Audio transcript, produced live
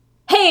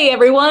Hey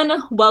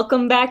everyone,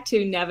 welcome back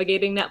to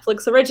Navigating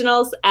Netflix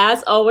Originals.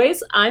 As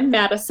always, I'm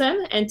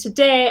Madison, and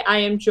today I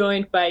am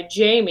joined by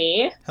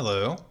Jamie.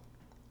 Hello.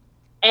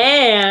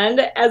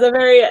 And as a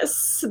very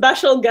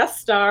special guest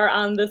star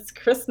on this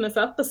Christmas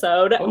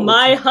episode,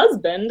 my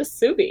husband,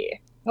 Subi.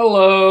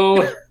 Hello.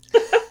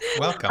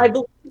 Welcome. I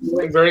believe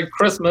Merry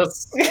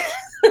Christmas.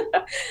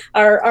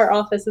 our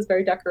office is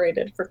very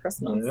decorated for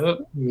Christmas. Yep,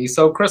 me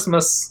so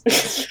Christmas.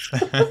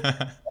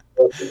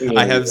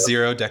 I have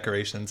zero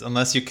decorations,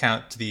 unless you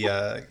count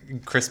the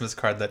Christmas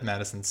card that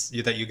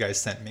that you guys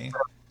sent me.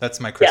 That's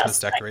my Christmas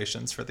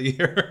decorations for the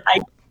year.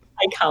 I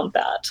count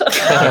that.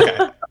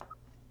 Okay.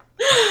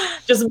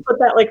 Just put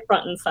that like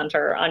front and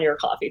center on your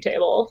coffee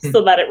table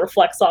so that it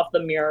reflects off the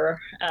mirror.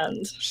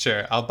 And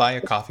Sure, I'll buy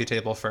a coffee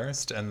table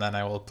first, and then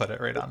I will put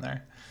it right on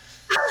there.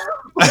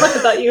 I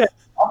thought you had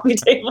a coffee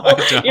table.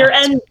 Your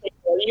end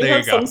table. You There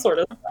have you go. some sort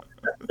of stuff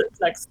that sits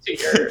next to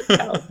your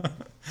couch.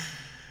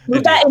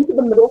 Move that into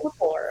the middle of the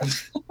floor.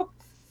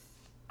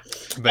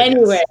 But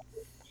Anyway,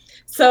 yes.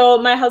 so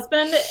my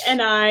husband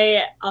and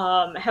I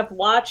have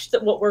watched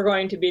what we're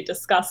going to be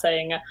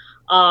discussing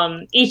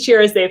each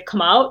year as they've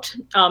come out.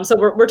 So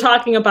we're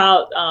talking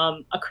about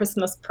A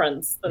Christmas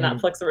Prince, the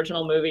Netflix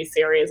original movie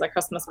series, A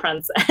Christmas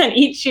Prince. And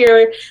each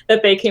year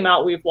that they came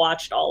out, we've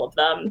watched all of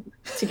them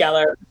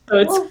together. So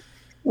it's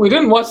We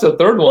didn't watch the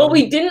third one. well,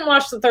 we didn't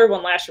watch the third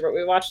one last year, but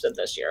we watched it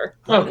this year.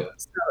 Okay.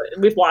 So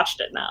we've watched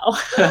it now.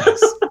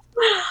 Nice.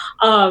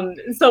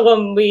 So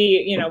when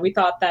we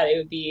thought that it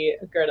would be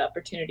a good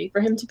opportunity for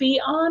him to be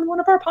on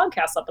one of our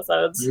podcast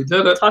episodes. You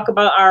did it. Talk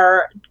about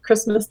our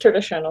Christmas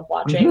tradition of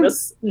watching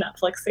this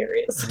Netflix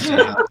series.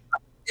 Yeah.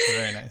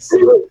 Very nice.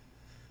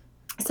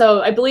 So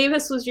I believe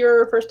this was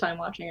your first time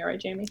watching it, right,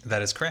 Jamie?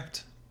 That is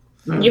correct.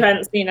 You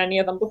hadn't seen any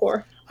of them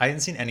before. I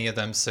hadn't seen any of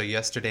them, so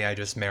yesterday I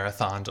just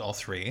marathoned all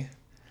three.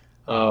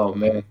 Oh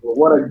man,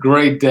 what a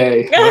great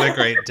day. What a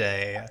great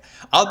day.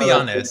 I'll be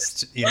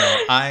honest,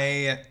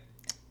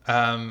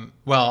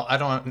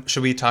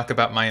 should we talk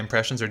about my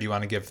impressions, or do you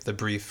want to give the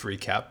brief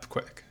recap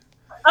quick?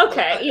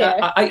 Okay,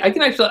 yeah. I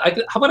can actually.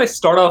 How about I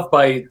start off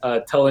by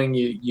telling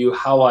you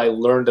how I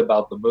learned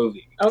about the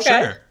movie?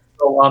 Okay. Sure.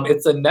 So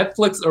it's a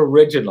Netflix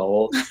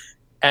original,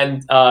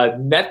 and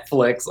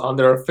Netflix on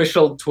their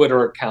official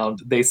Twitter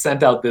account they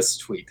sent out this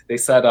tweet. They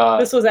said,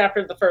 This was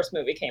after the first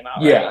movie came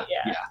out, yeah, right?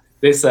 yeah.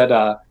 They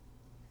said,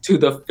 to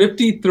the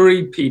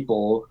 53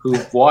 people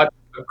who've watched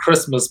A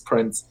Christmas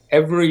Prince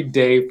every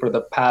day for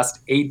the past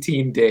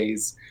 18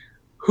 days,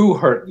 who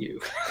hurt you?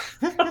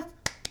 That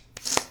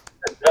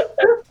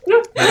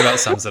about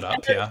sums it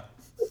up, yeah.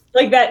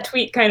 Like that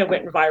tweet kind of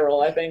went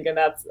viral, I think, and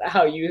that's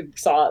how you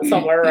saw it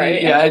somewhere,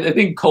 right? Yeah, I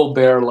think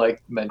Colbert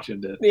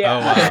mentioned it. Yeah. Oh,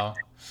 wow.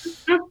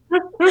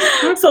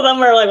 So then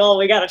we're like, well,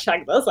 we gotta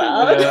check this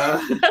out.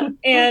 Yeah.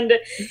 And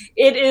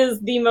it is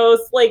the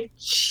most like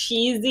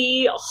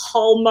cheesy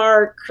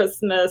Hallmark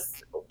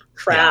Christmas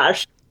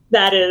trash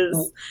that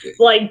is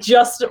like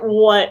just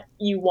what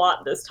you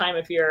want this time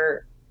if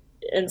you're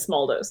in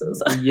small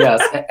doses.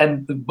 Yes,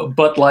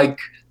 but like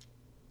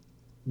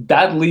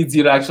that leads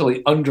you to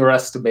actually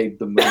underestimate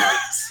the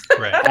movies.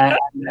 Right.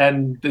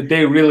 And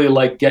they really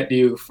like get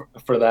you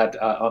for that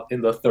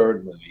in the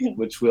third movie,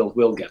 which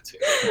we'll get to.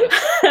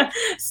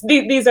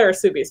 These are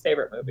Subi's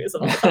favorite movies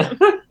of all time.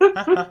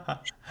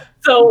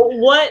 So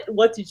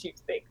what did you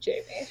think,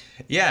 Jamie?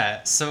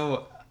 Yeah,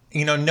 so,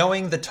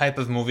 knowing the type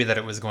of movie that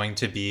it was going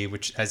to be,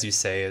 which, as you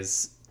say,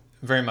 is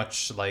very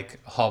much like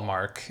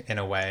Hallmark in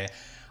a way,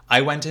 I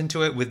went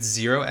into it with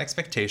zero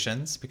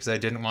expectations because I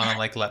didn't want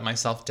to let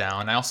myself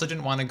down. I also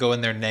didn't want to go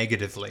in there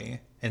negatively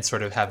and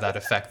sort of have that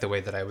affect the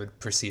way that I would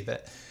perceive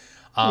it.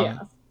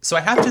 So I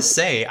have to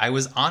say, I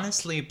was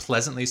honestly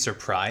pleasantly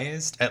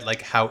surprised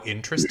at how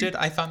interested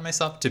I found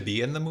myself to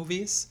be in the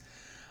movies.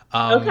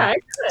 Okay,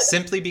 good.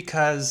 Simply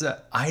because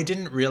I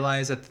didn't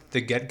realize at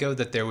the get-go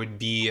that there would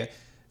be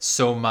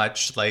so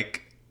much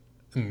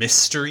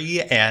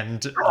mystery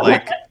and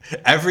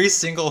every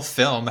single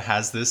film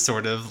has this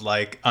sort of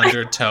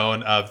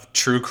undertone of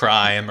true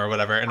crime or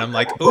whatever, and I'm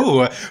like,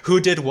 ooh, who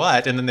did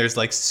what? And then there's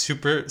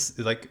super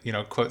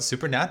quote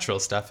supernatural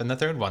stuff in the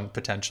third one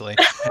potentially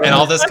and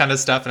all this kind of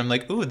stuff, and I'm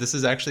like, ooh, this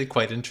is actually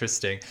quite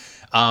interesting.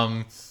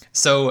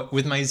 So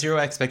with my zero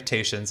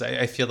expectations,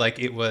 I feel like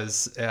it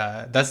was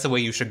that's the way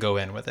you should go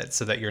in with it,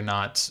 so that you're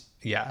not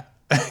not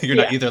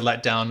either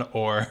let down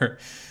or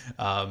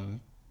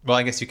well,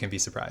 I guess you can be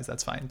surprised.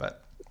 That's fine,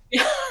 but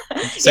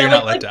so you're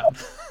not let down.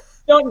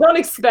 Don't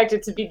expect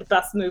it to be the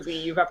best movie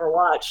you've ever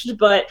watched,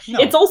 but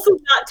it's also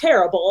not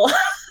terrible.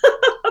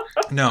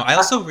 No, I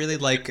also really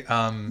like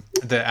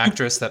the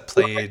actress that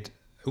played.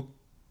 Go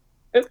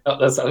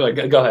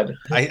ahead.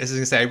 I was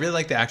gonna say I really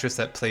like the actress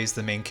that plays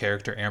the main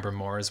character, Amber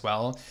Moore, as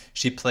well.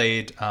 She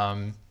played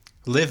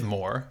Liv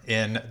Moore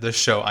in the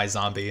show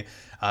iZombie.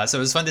 So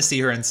it was fun to see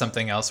her in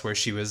something else where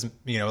she was, a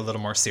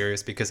little more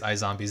serious, because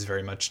iZombie is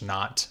very much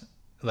not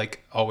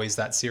always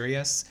that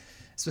serious,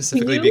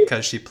 specifically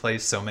because she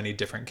plays so many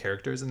different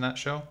characters in that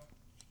show.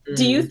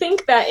 Do you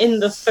think that in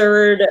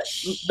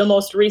the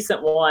most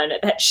recent one,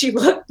 that she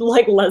looked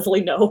like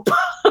Leslie Knope?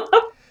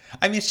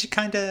 I mean, she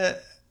kind of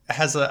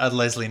has a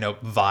Leslie Knope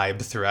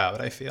vibe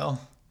throughout, I feel.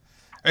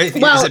 Is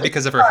it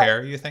because of her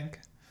hair, you think?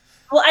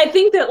 Well, I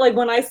think that like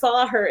when I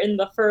saw her in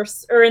the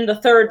first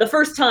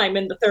time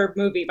in the third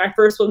movie, my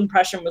first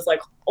impression was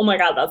like, oh my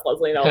God, that's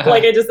Leslie Knope.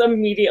 Like I just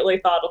immediately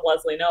thought of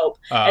Leslie Knope.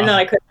 And then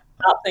I couldn't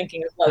stop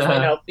thinking of Leslie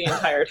Knope the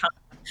entire time.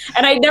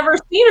 And I'd never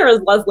seen her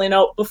as Leslie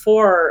Knope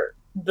before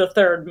the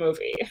third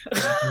movie.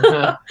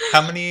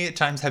 How many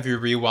times have you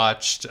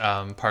rewatched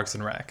Parks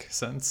and Rec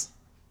since?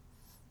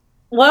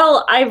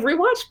 Well, I've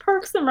rewatched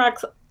Parks and Rec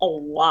a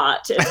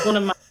lot. It's one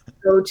of my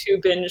go-to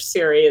binge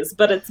series,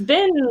 but it's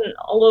been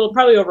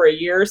probably over a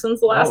year since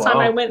the last time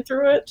I went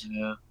through it.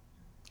 Yeah.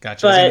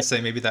 Gotcha. I was going to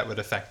say maybe that would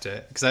affect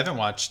it because I don't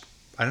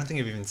think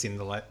I've even seen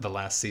the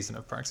last season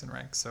of Parks and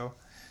Rec, so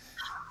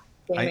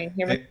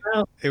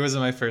it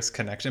wasn't my first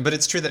connection. But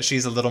it's true that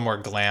she's a little more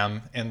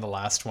glam in the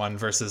last one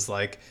versus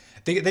like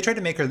they tried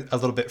to make her a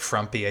little bit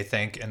frumpy, I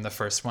think, in the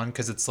first one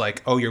because it's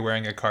like, oh, you're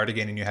wearing a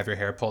cardigan and you have your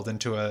hair pulled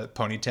into a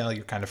ponytail,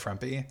 you're kind of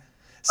frumpy.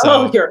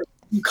 So, you're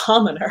a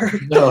commoner.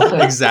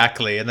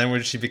 Exactly. And then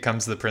when she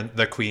becomes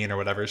the queen or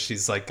whatever,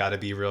 she's like got to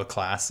be real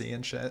classy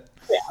and shit.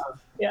 Yeah.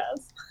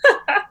 Yes.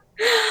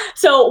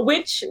 So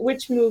which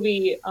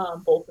movie,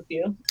 both of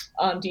you,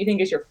 do you think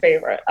is your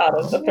favorite out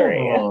of the three?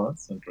 Oh,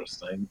 that's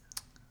interesting.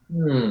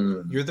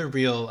 You're the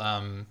real,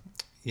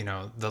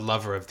 the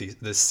lover of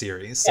this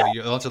series, so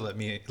you'll have to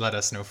let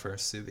us know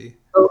first, Subi.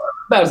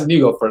 Madison, you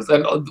go first,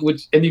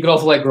 and you can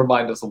also like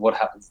remind us of what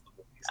happens in the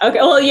movies. Okay,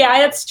 well, yeah,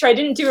 that's true. I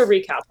didn't do a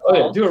recap. Oh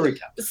yeah, do a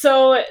recap.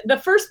 So the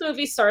first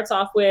movie starts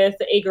off with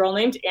a girl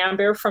named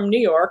Amber from New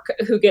York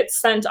who gets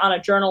sent on a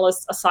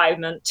journalist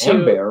assignment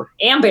to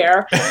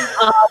Amber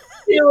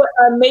to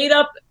a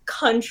made-up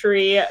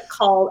country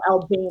called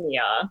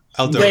Aldovia,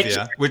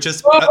 which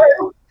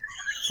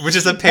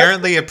is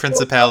apparently a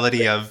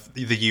principality of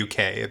the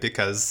UK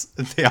because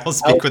they all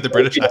speak with a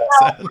British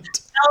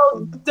accent.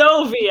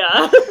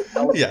 Aldovia.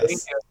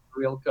 Yes.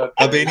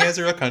 Albania is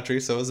a real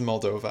country, so is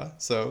Moldova.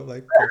 So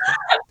like.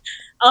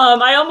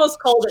 I almost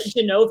called it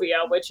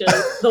Genovia, which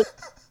is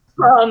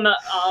from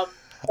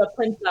the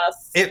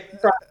princess.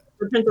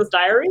 The Princess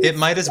Diaries. It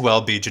might as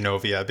well be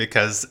Genovia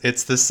because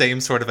it's the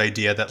same sort of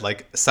idea that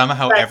like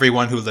somehow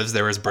everyone who lives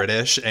there is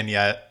British and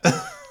yet.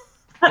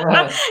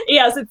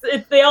 Yes,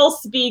 it's they all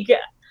speak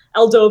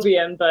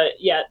Aldovian, but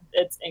yet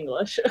it's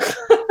English.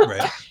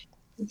 Right.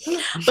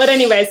 But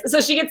anyways, so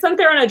she gets sent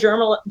there on a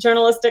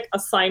journalistic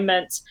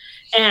assignment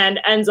and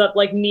ends up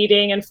like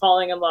meeting and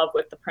falling in love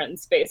with the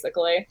prince,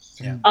 basically.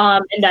 Yeah.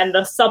 And then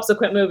the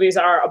subsequent movies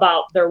are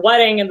about their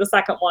wedding in the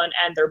second one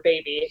and their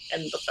baby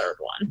in the third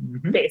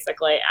one,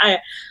 basically.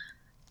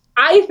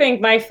 I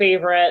think my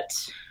favorite...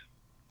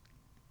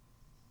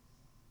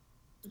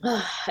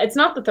 it's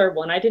not the third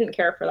one. I didn't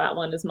care for that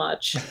one as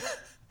much.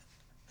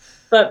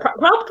 But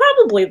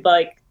probably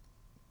like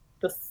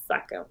the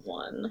second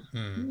one.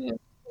 Yeah.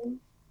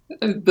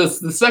 The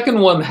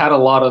second one had a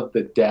lot of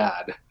the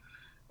dad,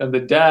 and the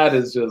dad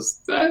is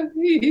just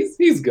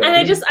he's good.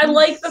 And I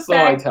like the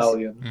fact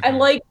Italian. I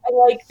like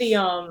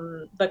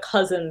the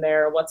cousin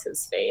there. What's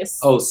his face?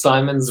 Oh,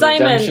 Simon.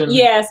 Redemption?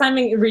 Yeah,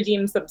 Simon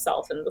redeems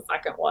himself in the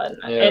second one,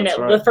 and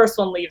the first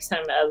one leaves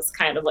him as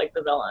kind of like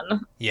the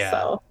villain. Yeah.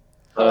 So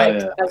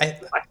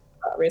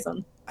that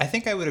reason. I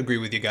think I would agree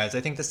with you guys.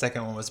 I think the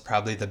second one was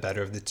probably the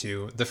better of the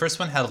two. The first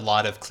one had a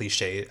lot of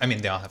cliches. I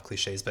mean, they all have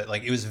cliches, but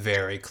like it was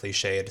very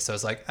cliched. So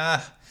it's like,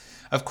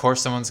 of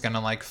course someone's going to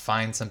like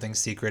find something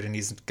secret and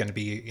he's going to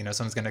be,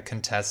 someone's going to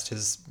contest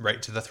his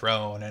right to the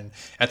throne. And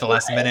at the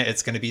last minute,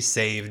 it's going to be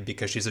saved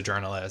because she's a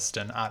journalist.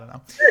 And I don't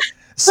know.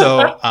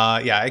 So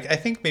I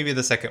think maybe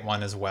the second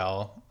one as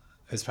well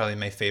is probably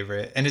my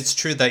favorite. And it's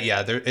true that,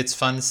 it's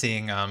fun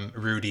seeing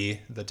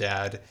Rudy, the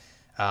dad,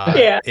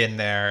 in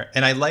there.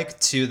 And I like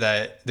too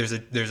that there's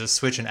a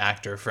switch in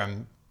actor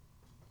from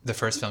the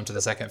first film to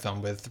the second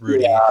film with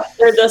Rudy. Yeah,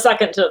 or the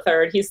second to the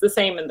third. He's the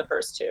same in the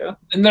first two.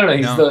 No,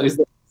 he's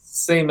the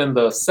same in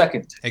the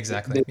second.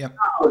 Exactly. Yep.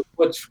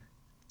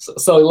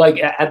 So like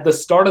at the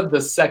start of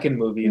the second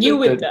movie, you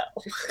would know.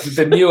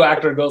 The new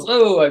actor goes,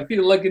 "Oh, I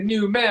feel like a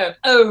new man."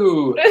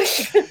 Oh.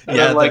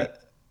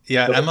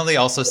 Emily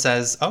also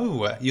says,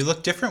 "Oh, you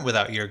look different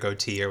without your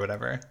goatee or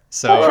whatever."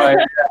 So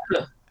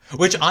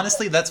which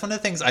honestly, that's one of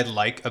the things I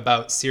like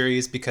about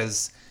series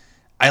because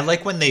I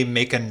like when they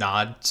make a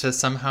nod to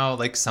somehow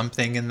like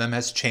something in them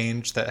has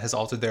changed that has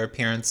altered their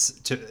appearance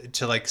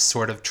to like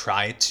sort of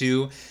try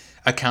to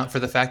account for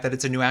the fact that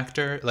it's a new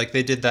actor. Like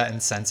they did that in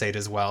Sense8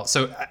 as well.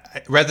 So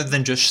rather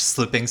than just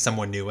slipping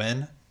someone new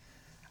in,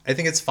 I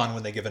think it's fun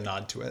when they give a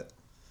nod to it.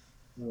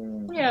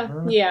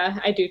 Yeah,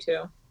 I do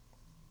too.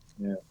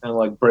 Yeah, kind of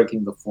like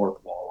breaking the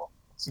fourth wall.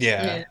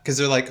 Yeah, because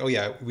they're like, oh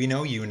yeah, we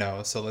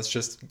know, so let's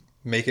just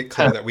make it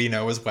clear that we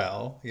know as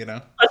well,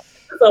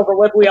 It's over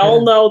with. We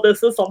all know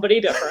this is somebody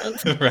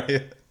different.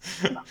 Right.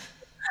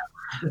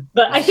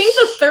 But I think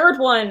the third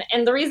one,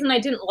 and the reason I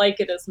didn't like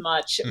it as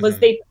much was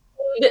they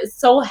played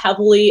so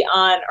heavily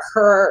on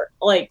her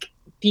like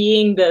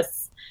being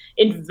this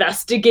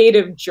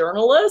investigative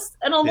journalist,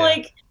 and I'm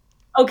like,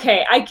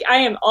 okay, I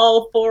am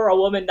all for a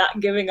woman not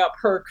giving up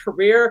her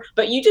career,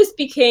 but you just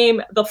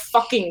became the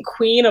fucking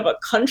queen of a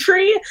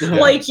country. Yeah.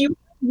 Like, you have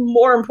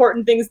more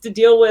important things to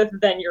deal with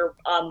than your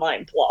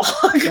online blog.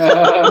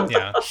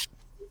 Yeah.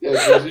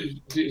 Yeah,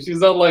 she's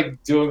not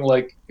like doing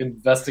like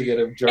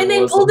investigative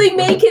journalism. And they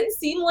make it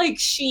seem like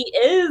she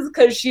is,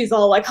 because she's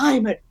all like,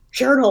 I'm a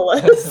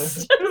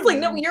journalist. It's like,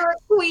 no, you're a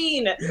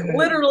queen.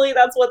 Literally,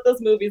 that's what this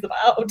movie's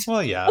about.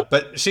 Well, yeah,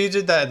 but she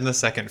did that in the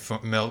second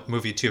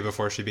movie too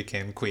before she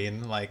became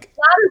queen. Like,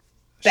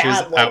 she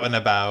was Badly. out and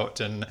about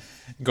and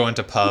going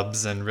to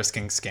pubs and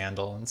risking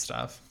scandal and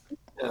stuff.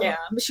 Yeah,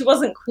 but she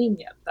wasn't queen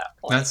yet at that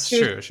point. That's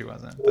true, she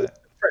wasn't. But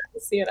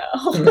Prince, you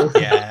know.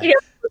 yeah. She has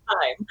the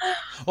time.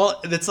 Well,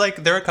 it's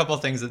like there are a couple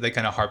of things that they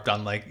kind of harped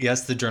on. Like,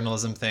 yes, the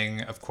journalism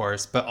thing, of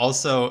course, but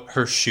also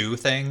her shoe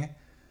thing.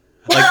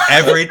 Like,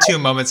 every 2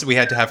 moments we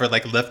had to have her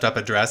like lift up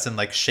a dress and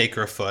like shake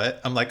her foot.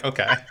 I'm like,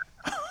 okay,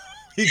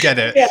 you get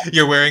it. Yeah.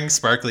 You're wearing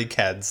sparkly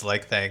Keds.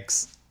 Like,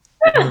 thanks.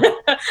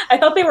 I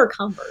thought they were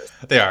Converse.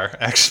 They are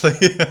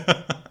actually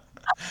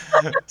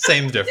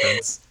same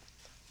difference.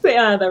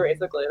 Yeah, they're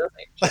basically the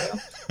same shoe.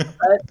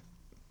 But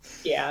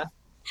yeah,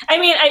 I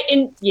mean,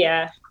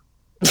 yeah.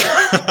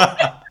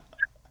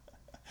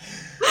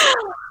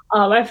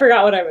 I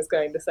forgot what I was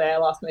going to say. I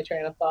lost my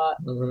train of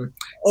thought. Mm-hmm.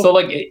 So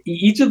like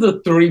each of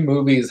the 3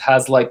 movies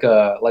has like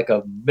a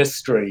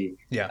mystery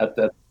at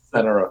the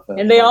center of it,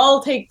 and they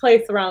all take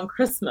place around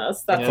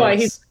Christmas. That's why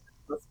he's the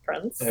Christmas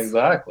Prince.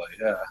 Exactly.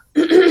 Yeah.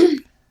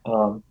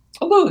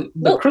 Although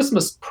the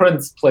Christmas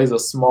Prince plays a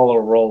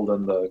smaller role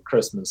than the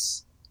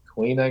Christmas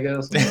Queen, I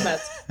guess.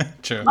 That's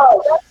true.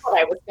 Oh, that's what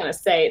I was gonna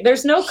say.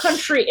 There's no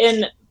country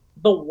in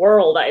the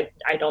world, I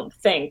don't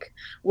think,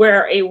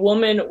 where a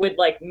woman would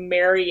like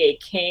marry a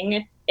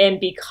king and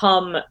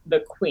become the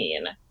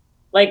queen.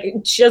 Like,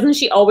 doesn't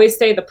she always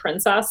stay the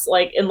princess?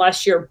 Like,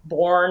 unless you're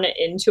born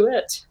into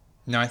it.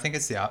 No, I think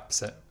it's the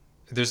opposite.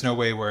 There's no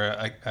way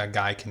where a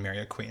guy can marry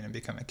a queen and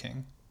become a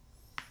king.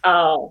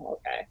 Oh,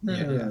 okay.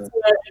 Yeah. So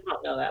I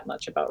don't know that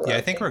much about royalty. Yeah,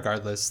 I think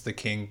regardless, the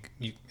king,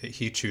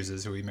 he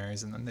chooses who he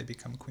marries and then they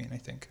become queen, I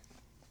think.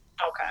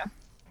 Okay.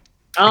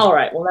 All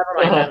right. Well, never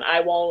mind then.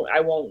 I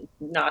won't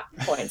knock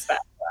points back.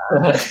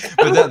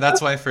 But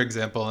that's why, for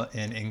example,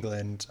 in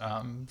England,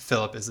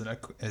 Philip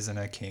isn't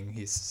a king.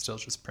 He's still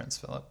just Prince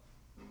Philip.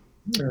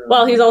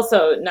 Well, he's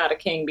also not a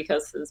king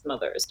because his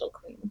mother is still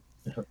queen.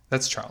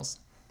 That's Charles.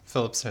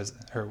 Philip's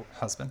her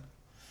husband.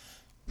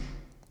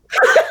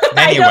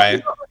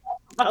 Anyway.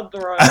 About the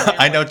royal family.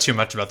 I know too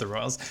much about the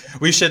royals.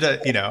 We should,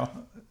 if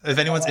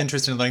anyone's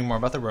interested in learning more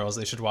about the royals,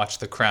 they should watch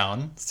The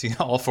Crown. See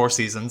all 4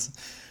 seasons.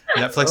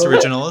 Netflix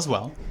original as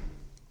well.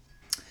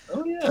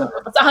 Oh yeah.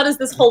 So how does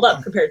this hold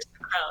up compared to The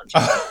Crown?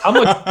 How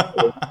much?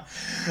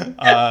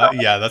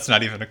 Yeah, that's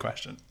not even a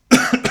question.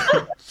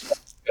 Good.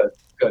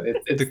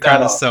 It's The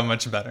Crown is so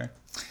much better.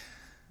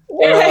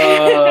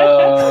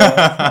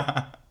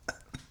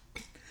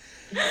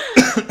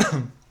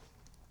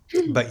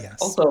 But yes.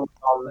 Also,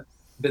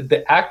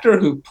 the actor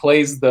who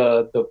plays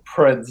the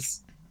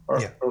prince, or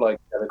like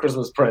the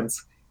Christmas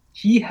Prince,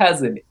 he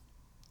has an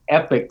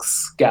epic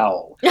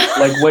scowl.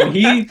 Like when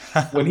he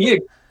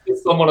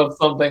accuses someone of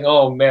something,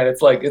 oh man,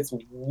 it's like it's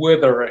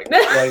withering.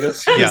 Like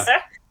it's just,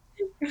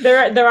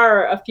 There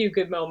are a few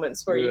good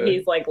moments where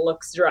he's like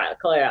looks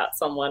directly at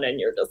someone and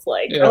you're just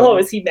like, oh,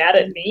 is he mad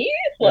at me?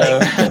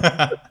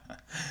 Like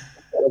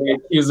he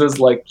accuses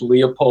like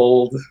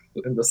Leopold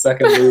in the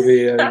second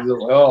movie, and he's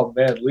like, oh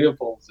man,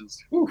 Leopold's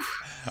just. Whew.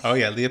 Oh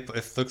yeah,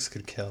 if looks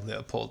could kill,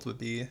 Leopold would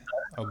be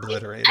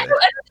obliterated. I don't know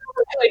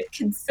if I would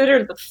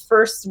consider the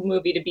first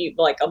movie to be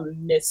like a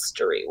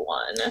mystery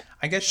one.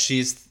 I guess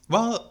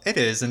it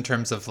is in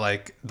terms of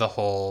like the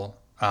whole.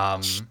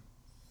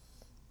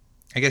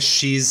 I guess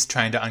she's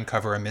trying to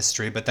uncover a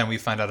mystery, but then we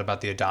find out about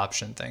the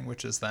adoption thing,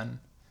 which is then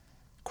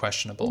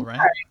questionable,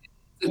 right?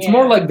 It's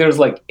more like there's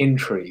like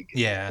intrigue.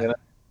 Yeah.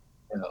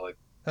 You know, like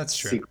that's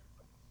true. Secret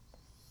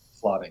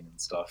plotting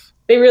and stuff.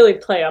 They really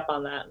play up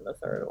on that in the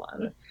third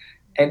one.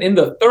 And in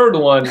the third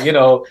one,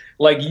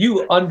 like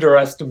you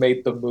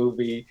underestimate the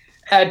movie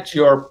at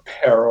your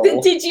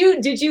peril.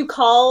 Did you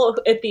call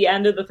at the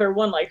end of the third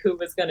one like who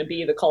was going to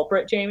be the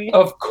culprit, Jamie?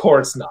 Of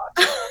course not.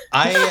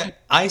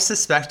 I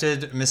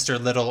suspected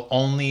Mr. Little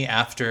only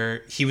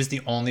after he was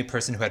the only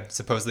person who had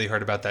supposedly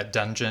heard about that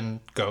dungeon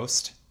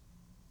ghost,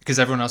 because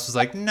everyone else was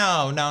like,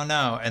 no,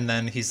 and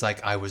then he's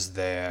like, I was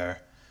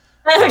there.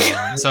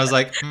 So I was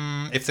like,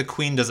 if the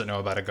queen doesn't know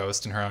about a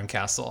ghost in her own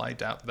castle, I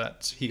doubt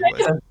that he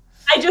would.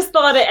 I just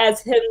thought it as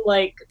him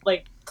like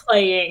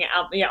playing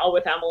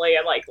with Emily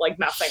and like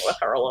messing with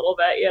her a little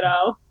bit,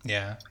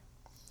 Yeah.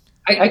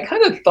 I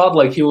kind of thought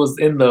like he was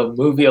in the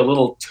movie a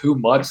little too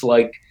much,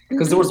 like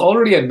because there was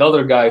already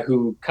another guy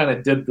who kind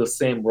of did the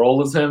same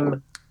role as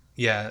him.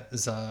 Yeah,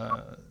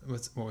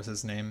 what was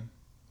his name?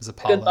 It was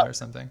Apollo or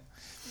something.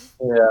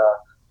 Yeah.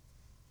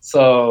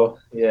 So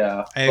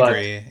yeah, I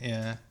agree.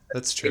 Yeah,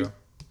 that's true.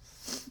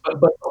 But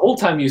the whole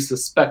time you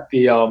suspect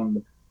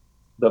the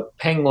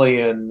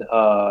Penglian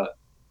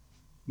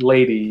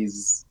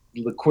ladies,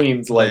 the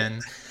queens, like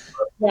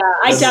Yeah,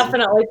 I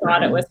definitely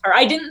thought it was her.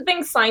 I didn't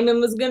think Simon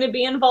was going to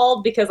be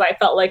involved because I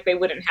felt like they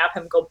wouldn't have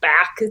him go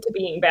back to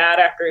being bad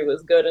after he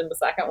was good in the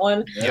second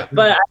one. Yeah.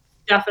 But I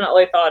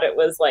definitely thought it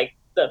was like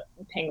the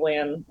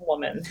Penguin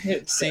woman.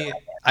 See,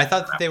 I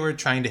thought that they were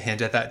trying to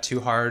hint at that too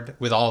hard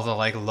with all the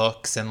like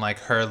looks and like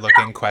her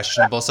looking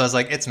questionable. So I was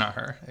like, it's not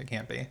her. It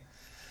can't be.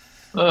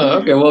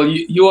 Okay, well,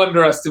 you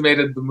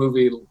underestimated the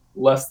movie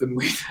less than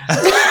we did.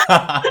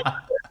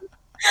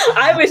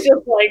 I was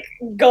just like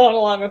going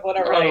along with what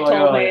everybody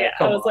told me. Yeah,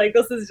 I was like,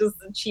 this is just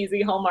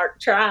cheesy Hallmark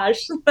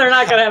trash. They're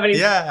not going to have any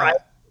surprise.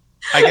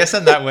 I guess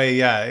in that way,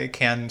 yeah, it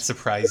can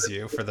surprise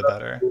you for the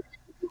better.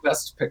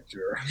 Best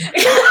picture.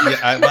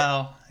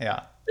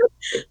 Yeah.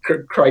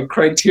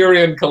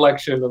 Criterion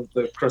collection of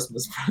the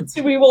Christmas Prince.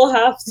 We will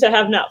have to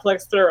have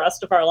Netflix for the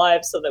rest of our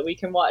lives so that we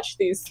can watch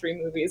these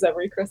 3 movies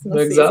every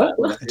Christmas season.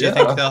 Do you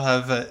think they'll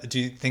have? Do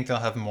you think they'll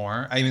have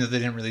more? I mean, they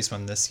didn't release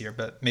one this year,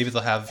 but maybe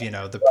they'll have,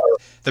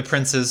 the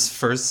Prince's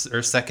first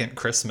or second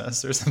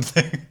Christmas or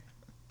something.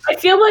 I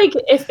feel like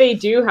if they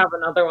do have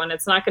another one,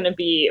 it's not going to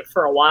be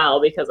for a while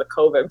because of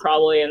COVID,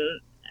 probably,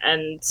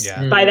 and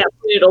by that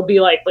point it'll be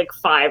like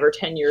 5 or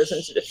 10 years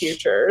into the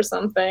future or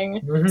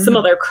something. Mm-hmm. Some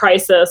other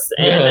crisis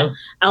in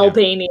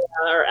Albania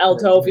or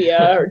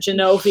Eldovia or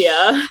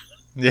Genovia.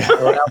 Yeah.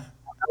 Or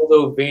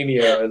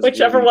Eldovania.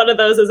 Whichever one of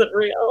those isn't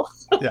real.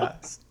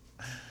 Yes.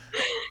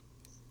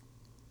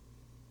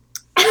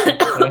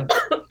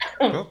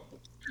 Cool.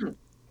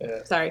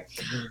 Sorry.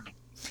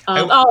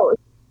 Yeah.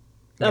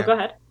 Go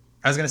ahead.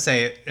 I was going to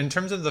say, in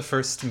terms of the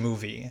first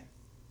movie,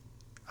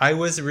 I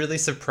was really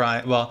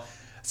surprised. Well,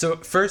 so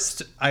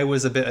first, I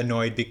was a bit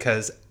annoyed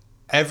because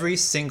every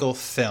single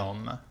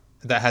film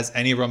that has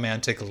any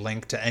romantic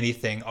link to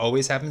anything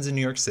always happens in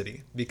New York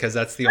City because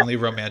that's the only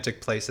romantic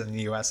place in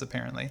the U.S.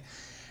 apparently.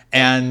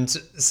 And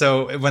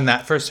so when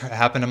that first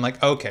happened, I'm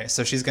like, okay,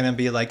 so she's going to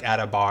be like at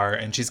a bar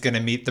and she's going to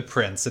meet the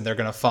prince and they're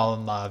going to fall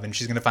in love and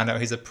she's going to find out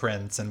he's a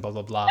prince and blah,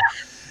 blah, blah.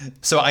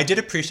 So I did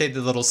appreciate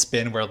the little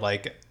spin where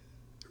like,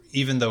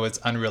 even though it's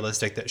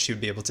unrealistic that she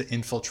would be able to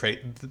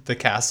infiltrate the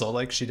castle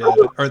like she did,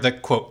 or the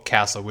quote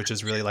castle, which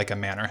is really like a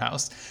manor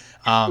house.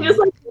 She just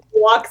like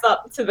walks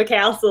up to the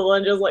castle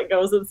and just like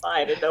goes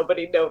inside and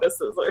nobody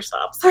notices or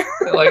stops her.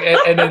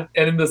 and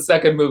in the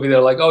second movie, they're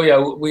like, oh yeah,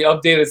 we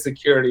updated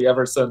security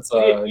ever since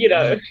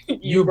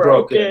you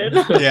broke it.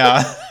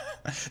 Yeah,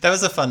 that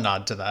was a fun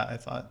nod to that, I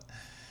thought.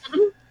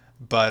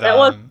 But that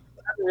was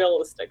a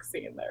realistic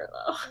scene there,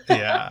 though.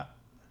 Yeah,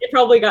 it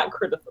probably got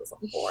criticism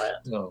for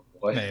it. Oh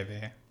boy,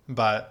 maybe.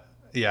 But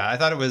yeah, I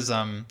thought it was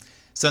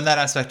so in that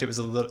aspect it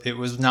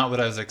was not what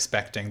I was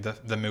expecting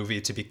the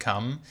movie to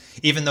become.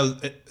 Even though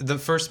the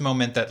first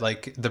moment that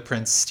like the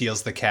prince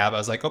steals the cab, I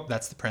was like, oh,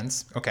 that's the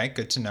prince. Okay,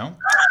 good to know.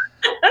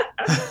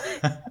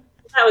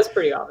 That was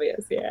pretty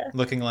obvious, yeah.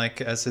 Looking like,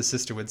 as his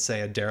sister would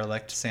say, a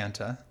derelict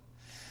Santa.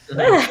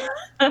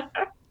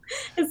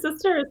 His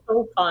sister is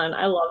so fun.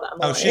 I love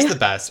Emily. Oh, she's the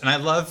best. And I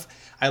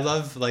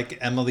love like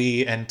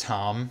Emily and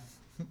Tom,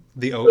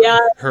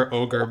 her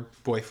ogre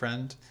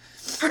boyfriend.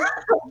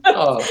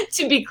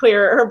 To be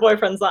clear, her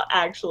boyfriend's not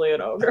actually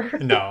an ogre.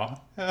 No,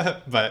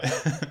 but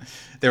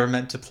they were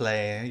meant to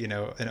play,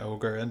 an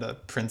ogre and a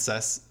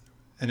princess.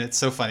 And it's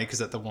so funny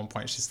because at the one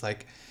point she's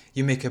like,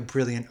 "You make a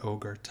brilliant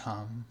ogre,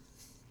 Tom."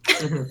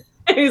 And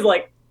he's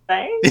like,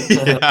 "Thanks."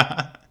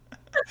 Yeah.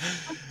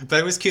 But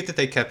it was cute that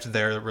they kept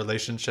their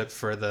relationship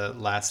for the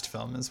last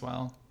film as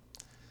well.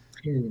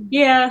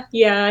 Yeah,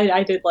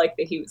 I did like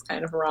that he was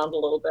kind of around a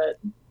little bit.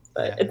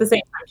 But at the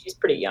same time, she's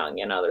pretty young.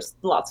 There's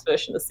lots of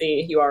vision to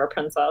see. You are a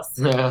princess.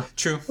 Yeah,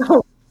 true.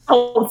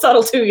 Don't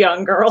settle too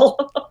young,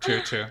 girl.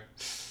 True.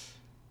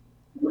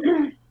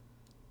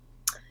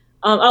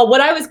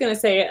 What I was going to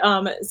say,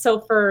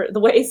 so for the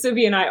way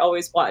Subi and I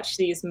always watch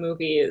these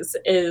movies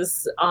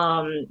is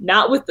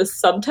not with the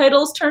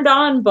subtitles turned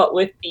on, but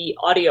with the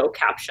audio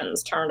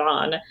captions turned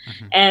on.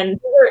 Mm-hmm. And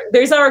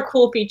there's our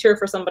cool feature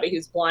for somebody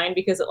who's blind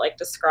because it like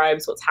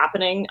describes what's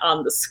happening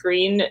on the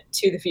screen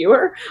to the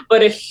viewer.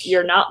 But if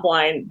you're not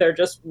blind, they're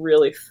just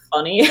really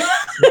funny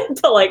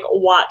to like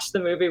watch the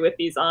movie with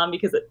these on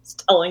because it's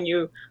telling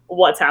you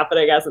what's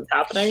happening as it's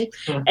happening.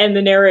 Mm-hmm. And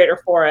the narrator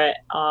for it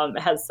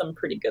has some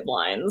pretty good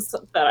lines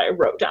that I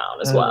wrote down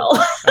as well.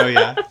 Oh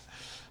yeah.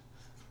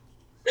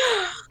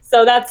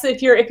 So that's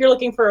if you're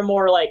looking for a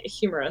more like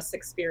humorous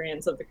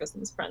experience of The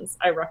Christmas Prince,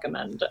 I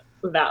recommend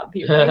that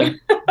viewing.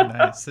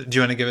 Nice. Do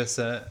you want to give us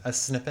a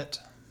snippet?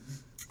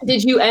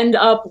 Did you end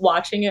up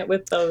watching it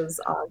with those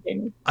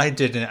games? I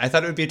didn't. I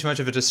thought it would be too much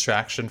of a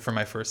distraction for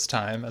my first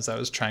time as I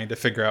was trying to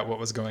figure out what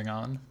was going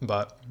on.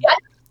 But yeah,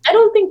 I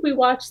don't think we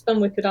watched them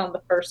with it on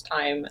the first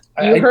time.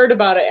 You heard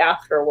about it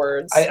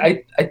afterwards.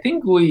 I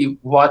think we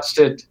watched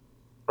it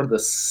for the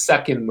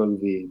second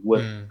movie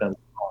with them.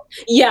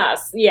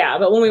 Yes, yeah,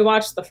 but when we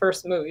watched the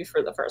first movie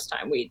for the first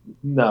time, we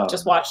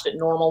just watched it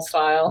normal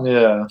style.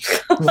 Yeah.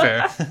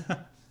 Fair.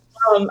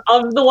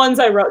 Of the ones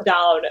I wrote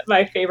down,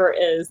 my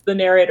favorite is the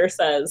narrator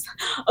says,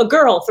 "A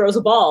girl throws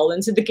a ball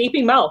into the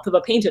gaping mouth of a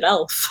painted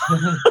elf."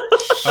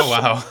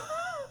 Oh,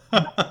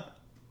 wow.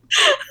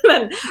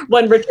 Then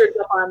when Richard's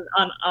up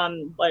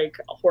on like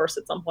a horse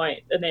at some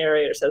point, the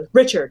narrator says,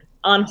 "Richard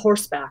on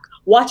horseback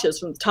watches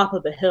from the top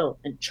of the hill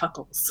and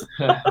chuckles."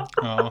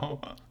 Oh.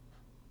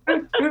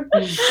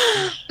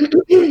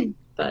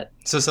 But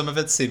So some of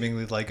it's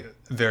seemingly like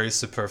very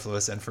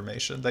superfluous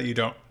information that you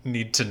don't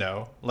need to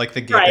know, like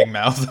the gaping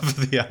mouth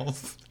of the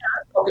elf.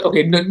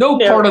 Okay, no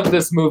part of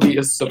this movie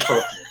is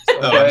superfluous.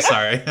 Oh, Okay? I'm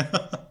sorry.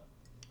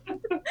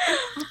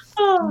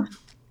 oh.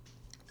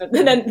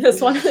 And then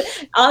this one,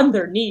 on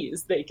their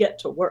knees, they get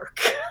to work.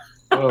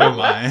 Oh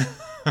my.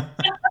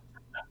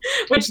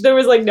 Which there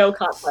was like no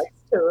context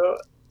to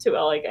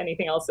like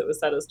anything else that was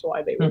said as to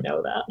why they would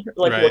know that,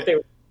 like Right. what they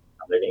were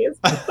on their knees.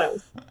 So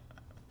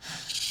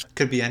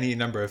Could be any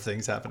number of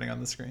things happening on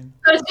the screen.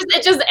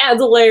 it just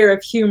adds a layer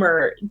of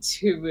humor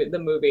to the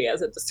movie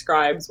as it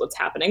describes what's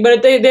happening.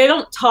 But they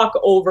don't talk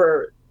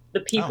over the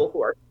people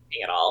who are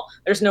speaking at all.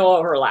 There's no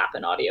overlap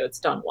in audio. It's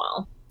done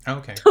well.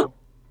 Okay. Cool.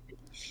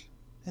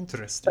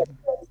 Interesting.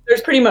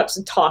 There's pretty much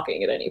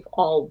talking at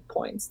all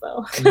points,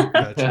 though.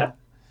 Gotcha.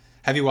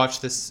 Have you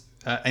watched this?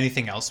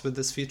 Anything else with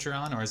this feature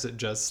on, or is it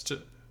just?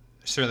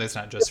 Surely it's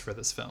not just for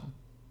this film.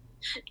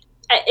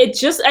 It's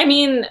just, I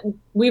mean,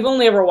 we've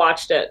only ever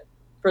watched it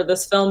for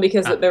this film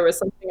because there was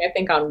something I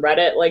think on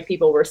Reddit, like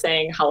people were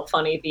saying how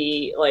funny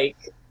the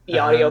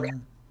audio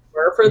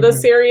were for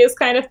this series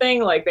kind of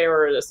thing. Like they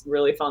were just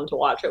really fun to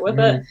watch it with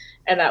it,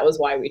 and that was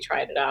why we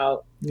tried it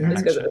out. Gotcha.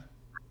 Because it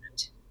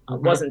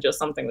wasn't just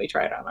something we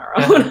tried on our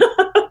own.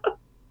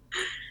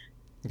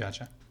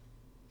 Gotcha.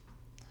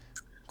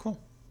 Cool.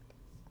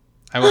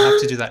 I will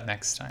have to do that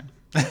next time.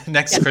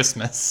 Next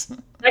Christmas.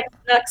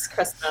 Next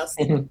Christmas,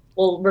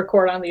 we'll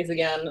record on these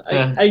again.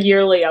 A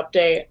yearly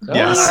update.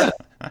 Yes.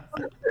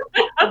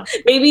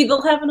 Maybe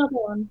they'll have another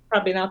one.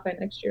 Probably not by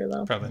next year,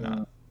 though. Probably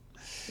not.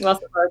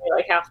 Unless it's already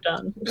like half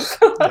done.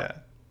 Yeah.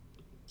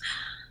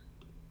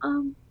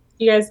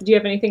 You guys, do you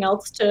have anything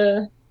else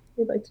you'd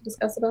like to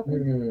discuss about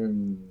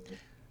that?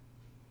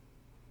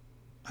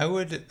 I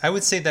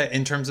would say that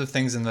in terms of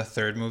things in the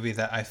third movie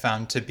that I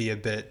found to be a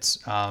bit,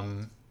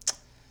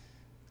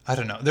 I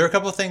don't know. There are a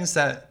couple of things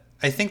that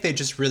I think they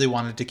just really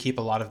wanted to keep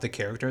a lot of the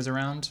characters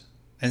around.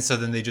 And so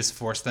then they just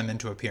forced them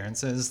into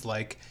appearances.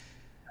 Like,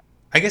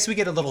 I guess we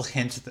get a little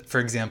hint, for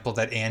example,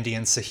 that Andy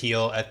and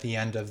Sahil at the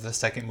end of the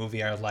second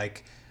movie are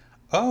like,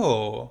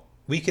 oh,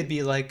 we could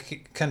be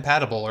like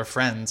compatible or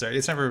friends. Or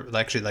it's never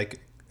actually like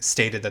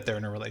stated that they're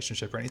in a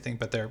relationship or anything,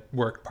 but they're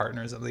work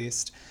partners at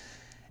least.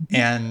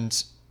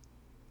 And,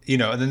 you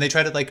know, and then they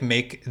try to like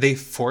they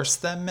force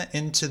them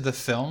into the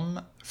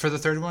film for the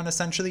third one,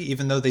 essentially,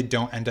 even though they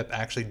don't end up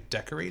actually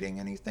decorating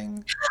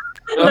anything.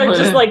 They're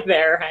just like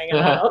there hanging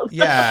out.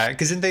 Yeah,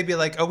 because then they'd be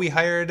like, oh, we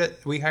hired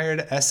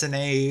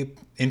SNA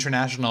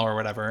International or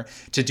whatever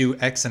to do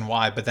X and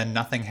Y, but then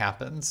nothing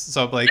happens.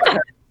 So I'm like,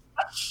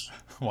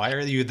 why are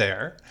you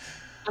there?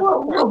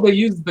 Well, they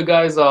used the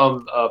guy's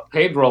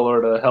paint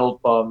roller to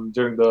help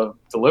during the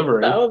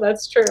delivery. Oh,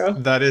 that's true.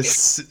 That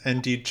is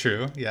indeed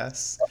true,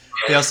 yes.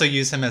 They also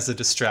use him as a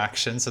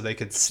distraction so they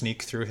could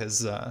sneak through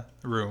his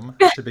room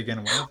to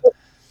begin with.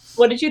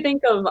 What did you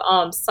think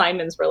of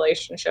Simon's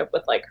relationship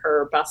with like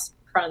her best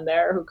friend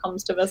there who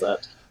comes to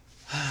visit?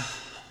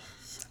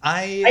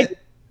 I didn't care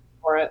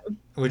for it.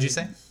 What'd you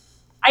say?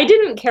 I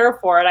didn't care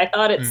for it. I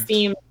thought it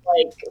seemed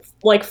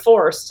like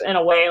forced in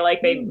a way,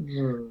 like they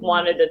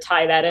wanted to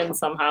tie that in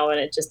somehow, and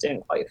it just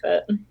didn't quite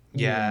fit.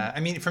 Yeah, I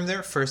mean, from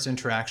their first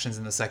interactions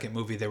in the second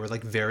movie, they were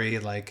like very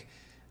like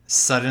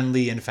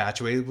suddenly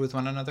infatuated with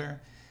one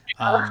another.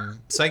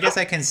 So I guess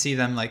I can see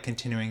them like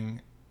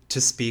continuing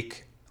to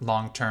speak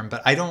long term,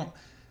 but I don't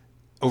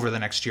over the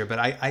next year. But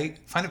I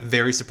find it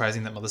very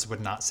surprising that Melissa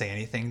would not say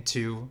anything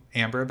to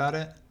Amber about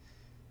it.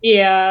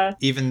 Yeah.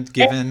 Even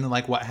given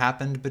like what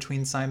happened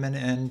between Simon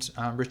and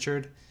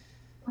Richard.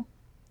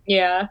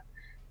 Yeah.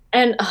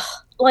 And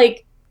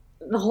like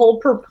the whole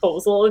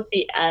proposal at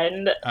the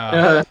end,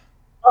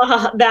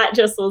 that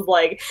just was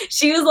like,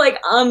 she was like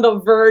on the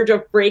verge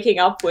of breaking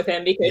up with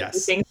him because he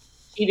thinks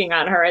he's cheating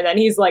on her. And then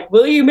he's like,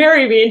 will you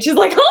marry me? And she's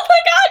like, oh my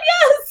God,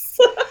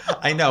 yes.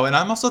 I know. And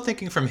I'm also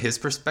thinking from his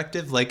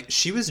perspective, like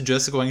she was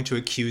just going to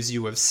accuse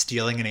you of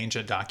stealing an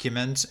ancient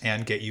document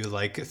and get you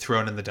like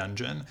thrown in the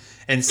dungeon.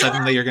 And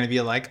suddenly you're going to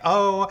be like,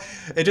 oh,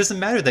 it doesn't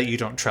matter that you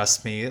don't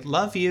trust me.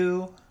 Love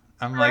you.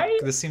 I'm like,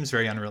 this seems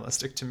very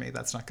unrealistic to me.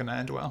 That's not going to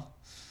end well.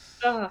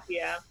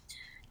 Yeah.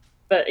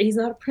 But he's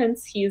not a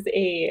prince. He's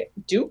a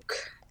duke,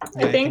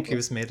 Yeah, I think. He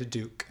was made a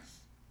duke.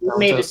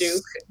 Made a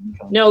duke.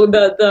 No,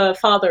 the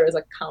father is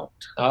a count.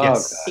 Oh,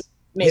 yes.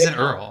 He's an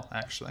earl,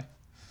 actually.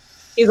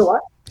 He's a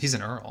what? He's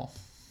an earl.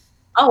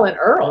 Oh, an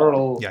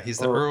earl. Yeah, he's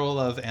the Earl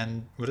of,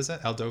 and what is it?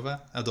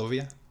 Eldovia?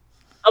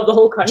 Of the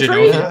whole country?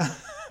 Genova?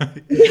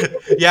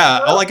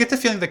 Yeah. Oh, I get the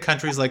feeling the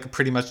country's like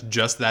pretty much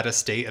just that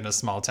estate in a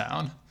small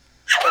town.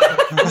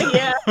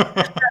 Yeah.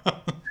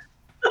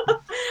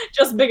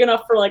 Just big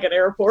enough for like an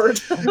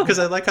airport. Because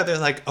I like how they're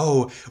like,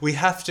 oh, we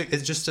have to.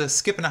 It's just a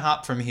skip and a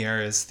hop from here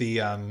is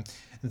the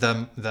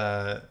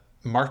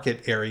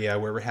market area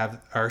where we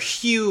have our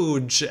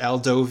huge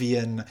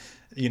Aldovian,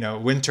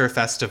 winter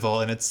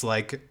festival, and it's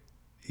like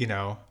you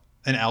know,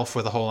 an elf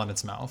with a hole in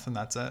its mouth, and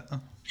that's it.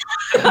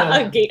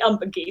 A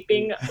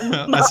gaping.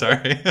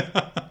 Sorry.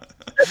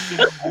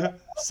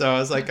 So I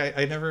was like,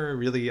 I never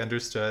really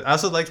understood. I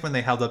also liked when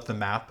they held up the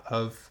map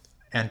of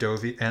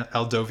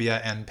Eldovia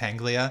and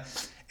Panglia,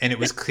 and it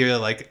was clear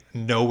like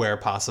nowhere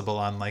possible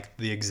on like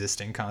the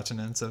existing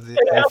continents of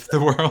the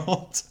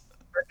world.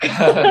 I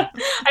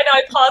know,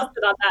 I paused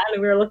it on that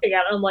and we were looking at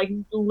it. I'm like,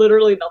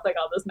 literally nothing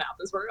on this map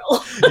is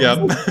real.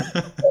 Yep.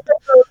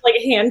 Like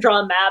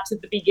hand-drawn maps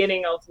at the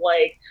beginning of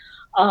like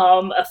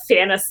a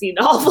fantasy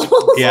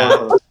novel.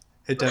 Yeah,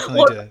 it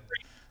definitely did.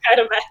 Kind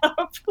of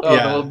map. Oh,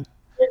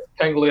 yeah.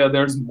 Panglia,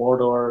 there's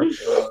Mordor.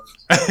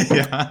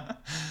 Yeah.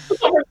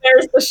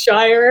 There's the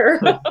Shire.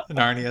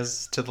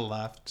 Narnia's to the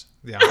left.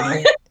 Yeah.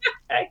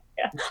 Yeah.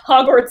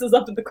 Hogwarts is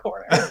up in the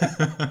corner.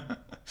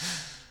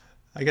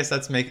 I guess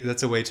that's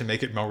a way to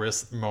make it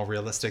more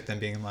realistic than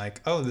being like,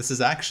 oh, this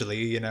is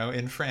actually, you know,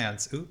 in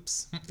France.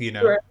 Oops, you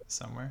know,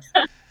 somewhere.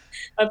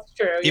 That's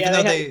true. Even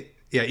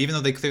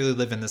though they clearly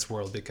live in this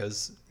world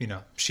because, you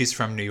know, she's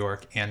from New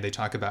York and they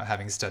talk about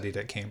having studied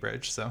at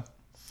Cambridge. So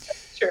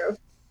that's true.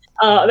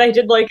 They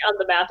did like on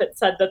the map. It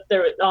said that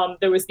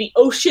there was the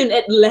ocean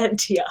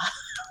Atlantia.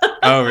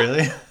 Oh,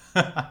 really?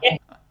 Yeah.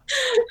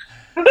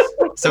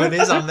 So it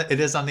is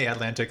on the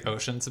Atlantic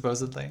Ocean,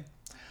 supposedly.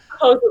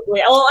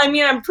 Supposedly. Well, I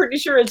mean, I'm pretty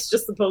sure it's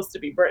just supposed to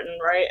be Britain,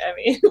 right? I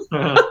mean,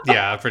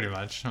 yeah, pretty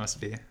much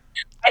must be.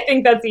 I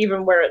think that's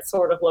even where it's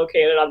sort of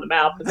located on the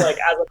map. Is like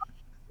as of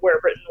where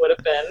Britain would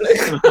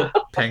have been.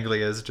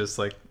 Panglia is just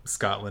like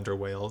Scotland or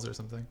Wales or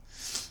something.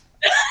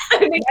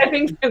 I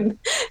think,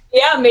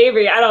 yeah,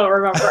 maybe. I don't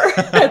remember.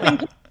 I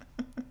think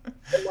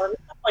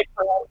like,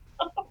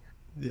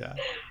 yeah,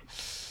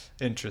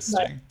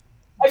 interesting.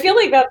 But I feel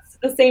like that's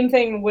the same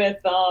thing with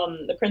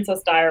the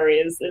Princess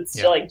Diaries.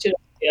 It's like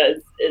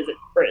Genovia is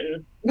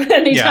Britain.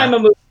 Anytime a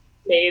movie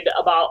is made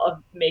about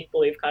a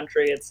make-believe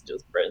country, it's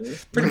just Britain.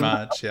 Pretty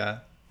much, yeah.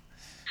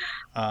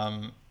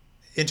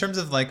 In terms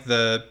of like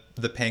the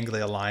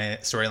Panglia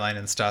storyline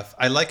and stuff,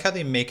 I like how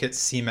they make it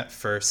seem at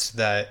first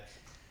that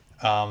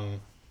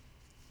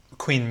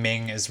Queen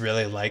Ming is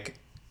really like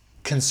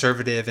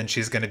conservative and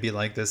she's going to be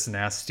like this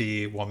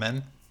nasty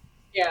woman.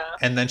 Yeah.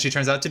 And then she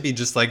turns out to be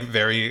just like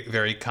very,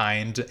 very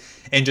kind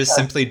and just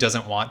simply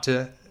doesn't want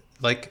to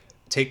like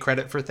take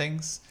credit for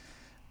things.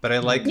 But I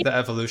like the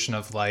evolution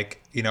of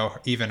like, you know,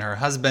 even her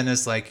husband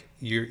is like,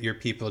 your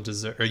people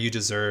deserve, or you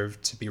deserve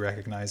to be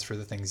recognized for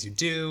the things you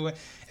do.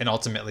 And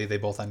ultimately they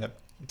both end up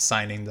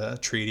signing the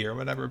treaty or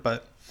whatever.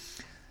 But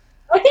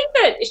I think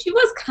that she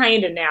was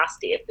kind of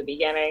nasty at the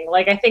beginning.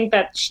 Like, I think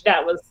that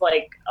that was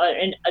like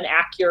an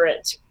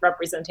accurate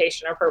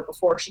representation of her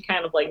before she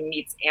kind of like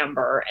meets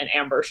Amber, and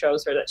Amber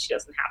shows her that she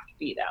doesn't have to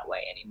be that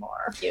way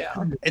anymore. You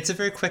know, it's a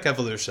very quick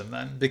evolution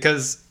then,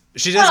 because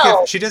she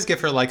does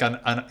give her like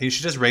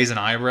she does raise an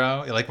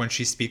eyebrow like when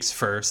she speaks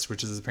first,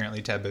 which is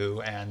apparently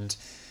taboo, and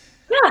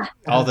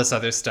all this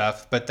other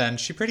stuff. But then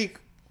she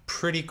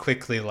pretty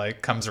quickly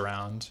like comes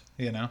around,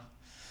 you know.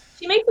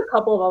 She makes a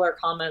couple of other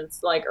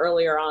comments like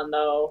earlier on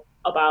though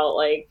about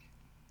like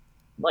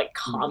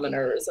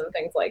commoners and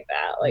things like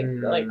that,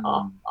 like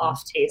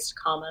off taste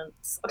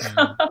comments.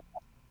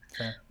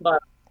 Okay.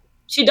 But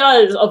she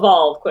does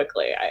evolve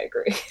quickly. I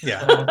agree.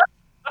 Yeah.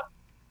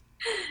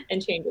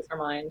 And changes her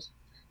mind.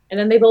 And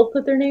then they both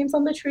put their names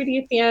on the treaty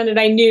at the end.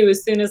 And I knew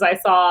as soon as I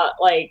saw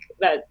like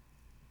that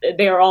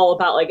they were all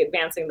about like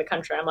advancing the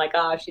country, I'm like,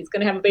 she's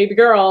gonna have a baby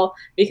girl,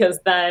 because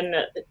then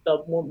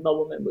the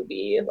woman would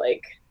be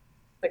like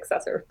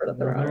successor for the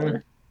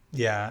throne.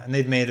 Yeah, and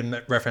they'd made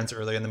a reference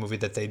earlier in the movie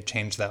that they'd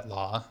changed that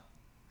law.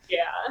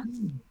 Yeah.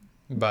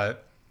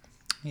 But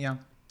yeah.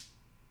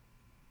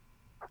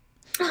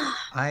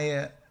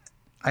 I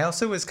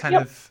also was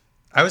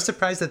I was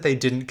surprised that they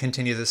didn't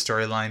continue the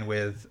storyline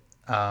with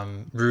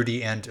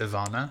Rudy and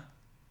Ivana,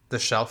 the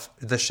chef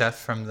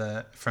from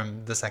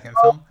the second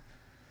film.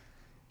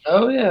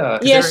 Oh yeah.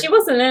 Yeah, she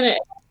wasn't in it.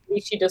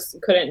 She just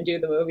couldn't do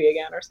the movie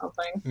again or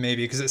something.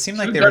 Maybe because it seemed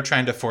like they were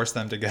trying to force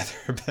them together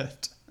a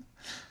bit.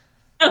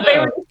 They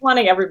were just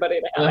wanting everybody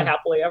to have a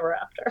happily ever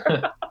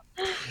after.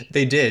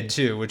 They did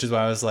too, which is why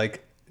I was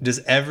like, does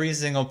every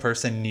single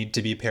person need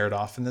to be paired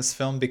off in this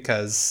film?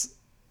 Because,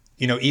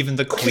 you know, even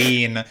the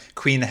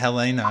Queen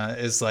Helena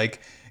is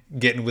like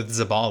getting with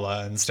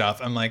Zabala and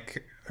stuff. I'm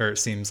like, or it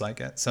seems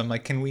like it. So I'm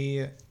like, can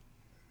we?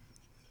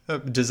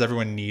 Does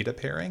everyone need a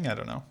pairing? I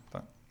don't know,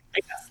 but I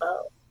guess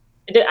so.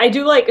 I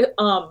do like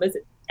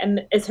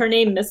is her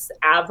name Miss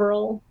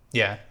Avril?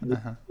 Yeah.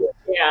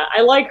 Yeah,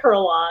 I like her a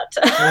lot.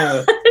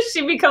 Yeah.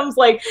 She becomes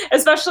like,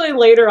 especially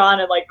later on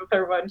in like the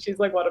third one, she's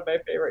like one of my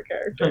favorite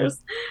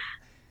characters.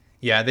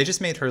 Yeah, they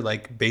just made her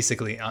like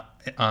basically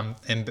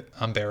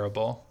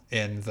unbearable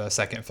in the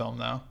second film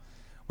though,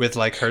 with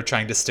like her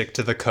trying to stick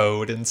to the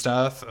code and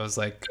stuff. I was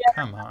like,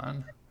 come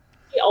on.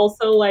 She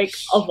also like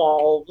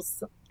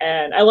evolves,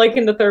 and I like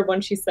in the third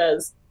one she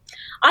says,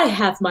 "I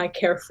have my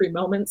carefree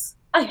moments.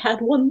 I had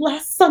one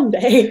last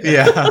Sunday."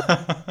 Yeah.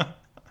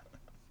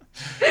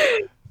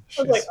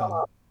 I was like,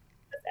 oh,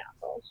 that's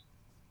asshole.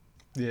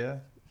 Yeah.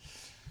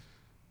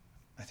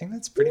 I think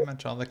that's pretty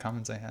much all the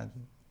comments I had.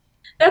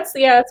 That's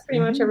pretty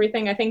much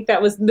everything. I think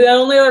that was the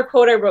only other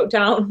quote I wrote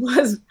down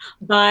was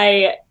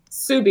by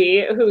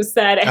Subi, who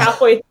said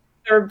halfway through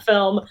the third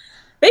film,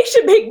 they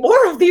should make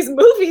more of these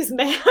movies,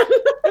 man.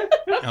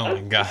 Oh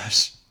my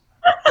gosh.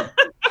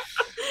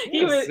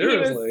 He was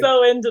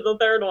so into the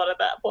third one at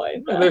that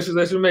point. Yeah,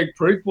 they should make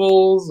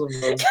prequels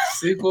and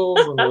sequels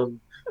and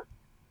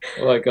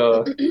like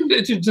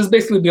it should just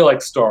basically be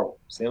like Star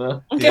Wars, you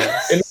know?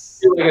 Yes.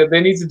 And they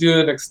need to do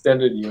an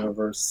extended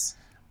universe.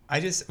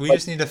 We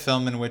just need a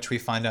film in which we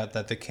find out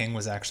that the king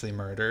was actually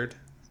murdered.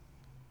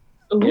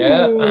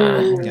 Yeah.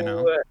 You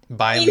know,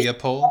 by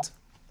Leopold.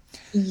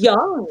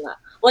 Young.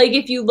 Like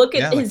if you look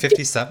at like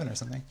 57 or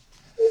something.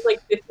 He was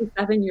like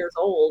 57 years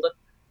old.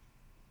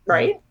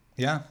 Right?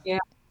 Yeah. Yeah.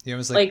 It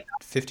was like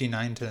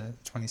 59 to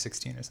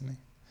 2016 or something.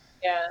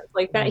 Yeah,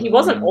 like that. He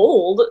wasn't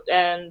old,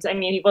 and I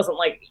mean, he wasn't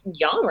like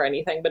young or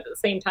anything, but at the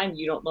same time,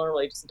 you don't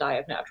normally just die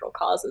of natural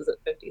causes at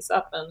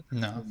 57.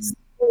 No.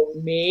 So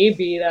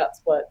maybe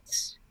that's what.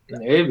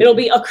 Maybe. It'll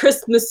be A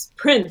Christmas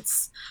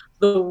Prince,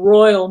 the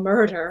royal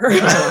murder.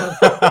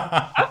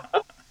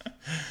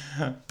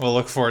 We'll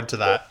look forward to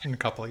that in a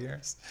couple of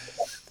years.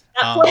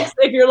 Netflix,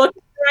 if you're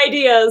looking for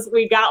ideas,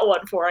 we got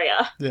one for you.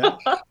 Yeah.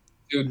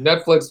 Dude,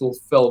 Netflix will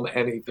film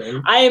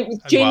anything.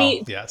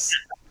 Jamie. Well, yes.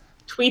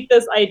 Tweet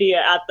this idea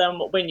at them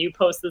when you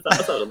post this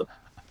episode of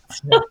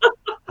the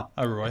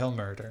A royal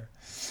murder.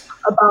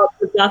 About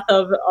the death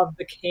of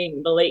the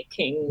king, the late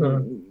King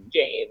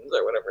James,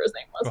 or whatever his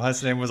name was. Well,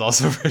 his name was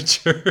also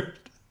Richard.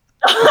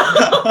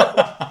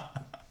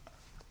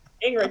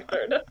 King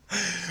Richard.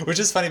 Which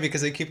is funny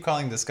because they keep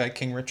calling this guy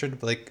King Richard,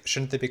 but like,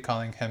 shouldn't they be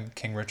calling him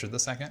King Richard II?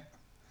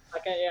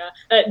 Okay, yeah.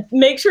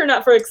 Make sure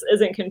Netflix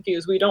isn't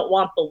confused. We don't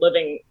want the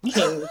living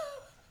King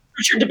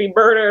Richard to be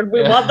murdered.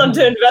 We want them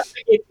to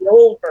investigate the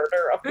old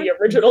murder of the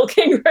original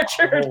King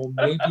Richard. Oh,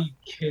 maybe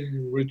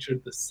King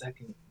Richard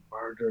II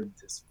murdered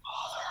his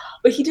father.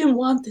 But he didn't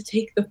want to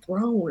take the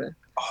throne.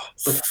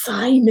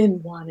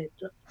 Simon wanted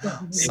the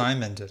throne.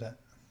 Simon did it.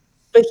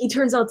 But he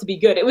turns out to be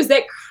good. It was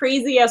that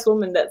crazy-ass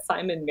woman that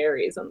Simon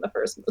marries in the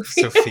first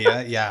movie.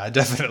 Sophia? Yeah,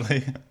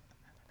 definitely.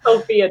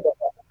 Sophia did it.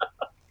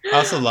 I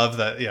also love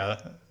that,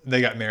 they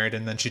got married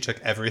and then she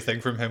took everything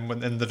from him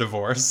in the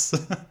divorce.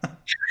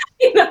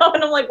 You know,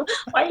 and I'm like,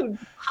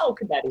 how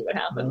could that even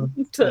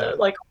happen to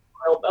like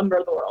a member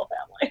of the royal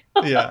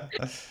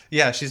family?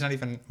 Yeah, she's not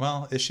even,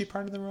 well, is she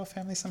part of the royal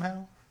family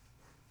somehow?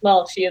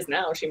 Well, she is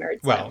now. She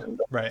married Simon.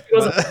 Right.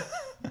 I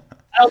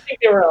don't think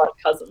they were like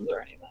cousins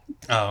or anything.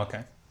 Oh,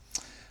 okay.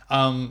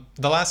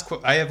 The last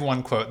quote, I have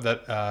one quote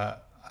that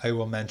I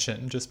will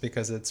mention just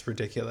because it's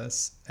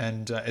ridiculous.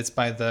 And it's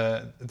by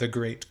the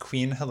great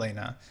Queen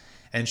Helena.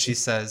 And she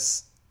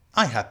says,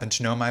 "I happen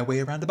to know my way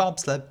around a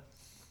bobsled."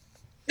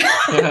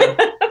 Yeah.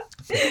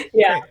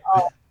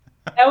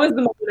 That was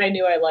the moment I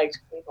knew I liked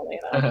Queen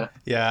Helena.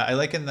 Yeah, I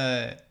like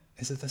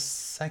is it the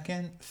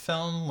second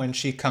film when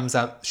she comes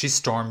out, she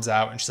storms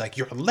out and she's like,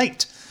 "You're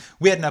late.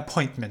 We had an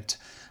appointment."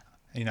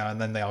 You know,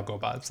 and then they all go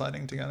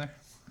bobsledding together.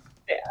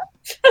 Yeah.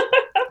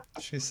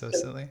 She's so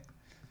silly.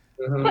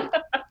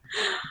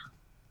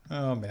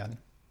 Oh, man.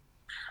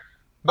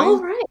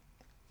 All right.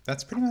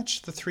 That's pretty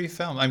much the three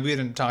films. I mean, we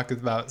didn't talk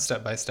about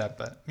step by step,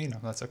 but, you know,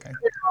 that's okay.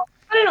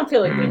 I don't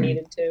feel like we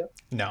needed to.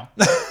 No.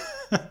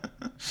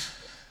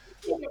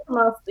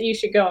 You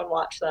should go and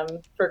watch them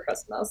for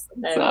Christmas.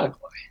 And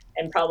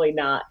probably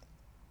not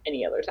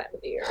any other time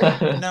of the year.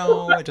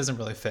 No, it doesn't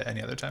really fit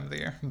any other time of the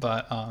year.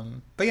 But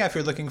yeah, if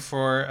you're looking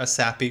for a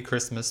sappy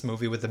Christmas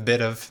movie with a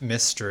bit of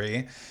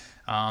mystery,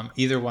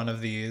 either one of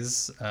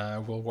these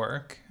will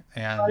work.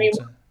 And right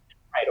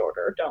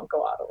order, don't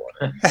go out of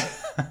order.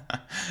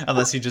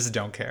 Unless you just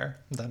don't care,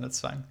 then it's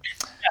fine.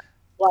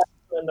 Yeah,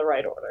 in the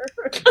right order.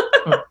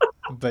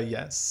 But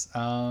yes,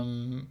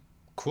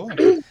 cool.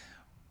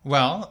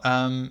 Well,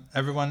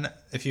 everyone,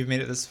 if you've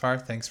made it this far,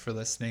 thanks for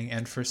listening,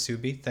 and for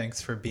Subi,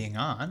 thanks for being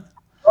on.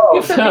 Thank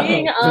you for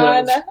being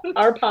on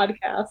our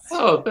podcast.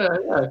 Oh,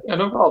 yeah,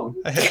 no problem.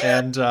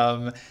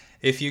 And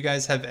if you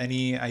guys have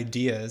any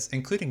ideas,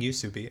 including you,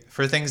 Subi,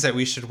 for things that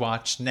we should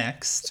watch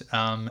next,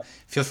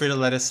 feel free to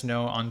let us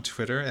know on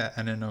Twitter at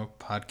NNO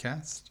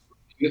Podcast.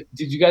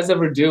 Did you guys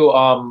ever do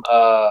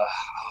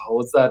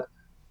what's that?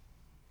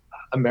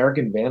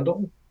 American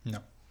Vandal?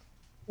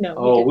 No.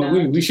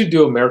 Oh, we should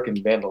do American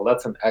Vandal.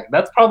 That's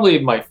probably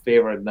my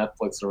favorite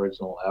Netflix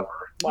original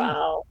ever.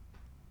 Wow.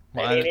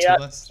 We'll add it to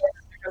the list.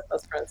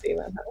 Christmas Prince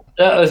even.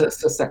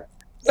 It's a second.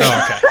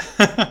 Oh, okay.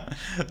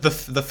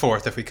 the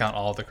fourth, if we count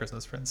all the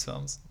Christmas Prince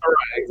films. All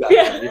right,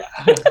 exactly.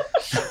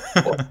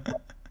 Yeah.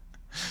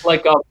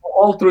 Like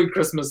all three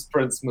Christmas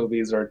Prince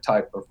movies are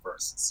tied for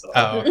first. So.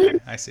 Oh, okay.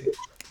 I see.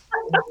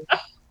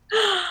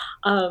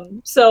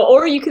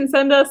 Or you can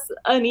send us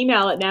an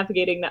email at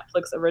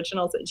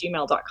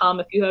navigatingnetflixoriginals@gmail.com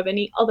if you have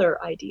any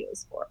other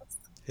ideas for us.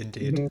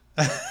 Indeed.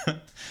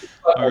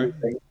 Right.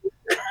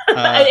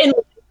 And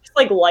just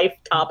like life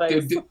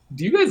topics. Do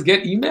you guys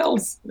get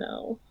emails?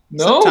 No.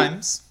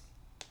 Sometimes.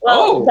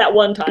 Well, that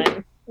one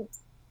time. But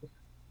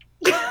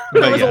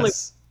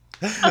yes.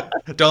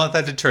 Don't let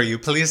that deter you.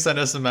 Please send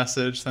us a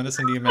message, send us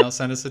an email,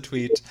 send us a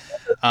tweet.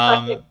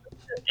 And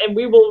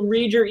we will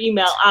read your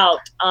email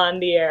out on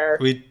the air.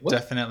 We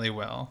definitely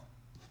will.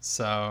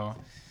 So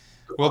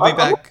we'll be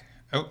back.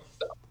 Oh,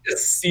 a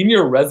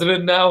senior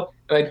resident now,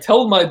 and I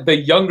tell the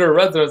younger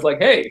residents, like,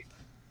 hey,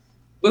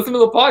 listen to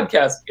the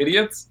podcast,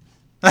 idiots.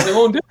 And they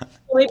won't do it.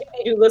 Maybe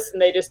they do listen,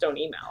 they just don't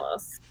email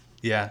us.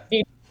 Yeah. Do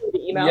you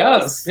email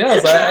Yes.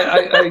 us?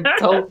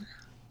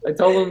 I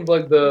tell them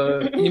like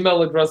the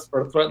email address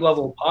for Threat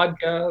Level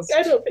Podcast.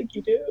 I don't think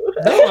you do.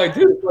 No, I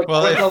do. Like,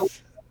 well,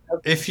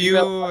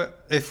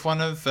 if one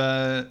of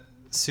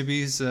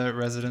Subi's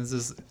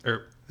residences,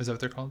 or is that what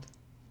they're called?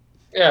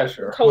 Yeah,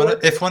 sure.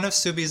 If one of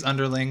Subi's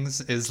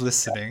underlings is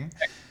listening,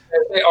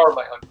 they are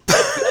my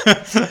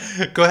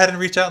underlings. Go ahead and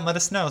reach out and let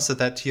us know so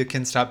that you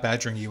can stop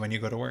badgering you when you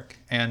go to work.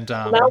 And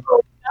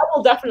that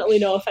will definitely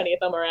know if any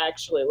of them are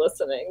actually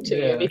listening to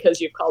you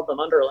because you've called them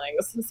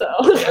underlings. So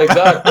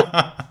exactly.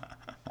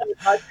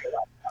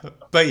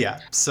 But yeah,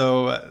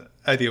 so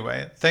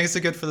anyway, thanks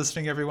again for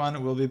listening,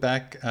 everyone. We'll be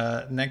back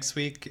next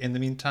week. In the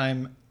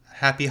meantime,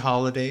 happy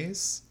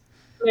holidays.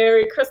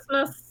 Merry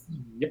Christmas.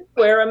 Yep.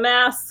 Wear a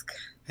mask.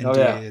 Indeed.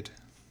 Oh, yeah.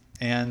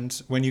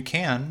 And when you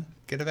can,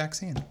 get a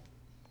vaccine.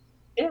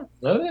 Yeah.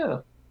 Oh, yeah.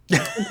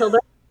 Until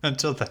then.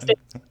 Until then.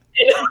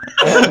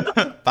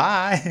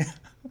 Bye.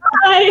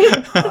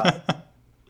 Bye.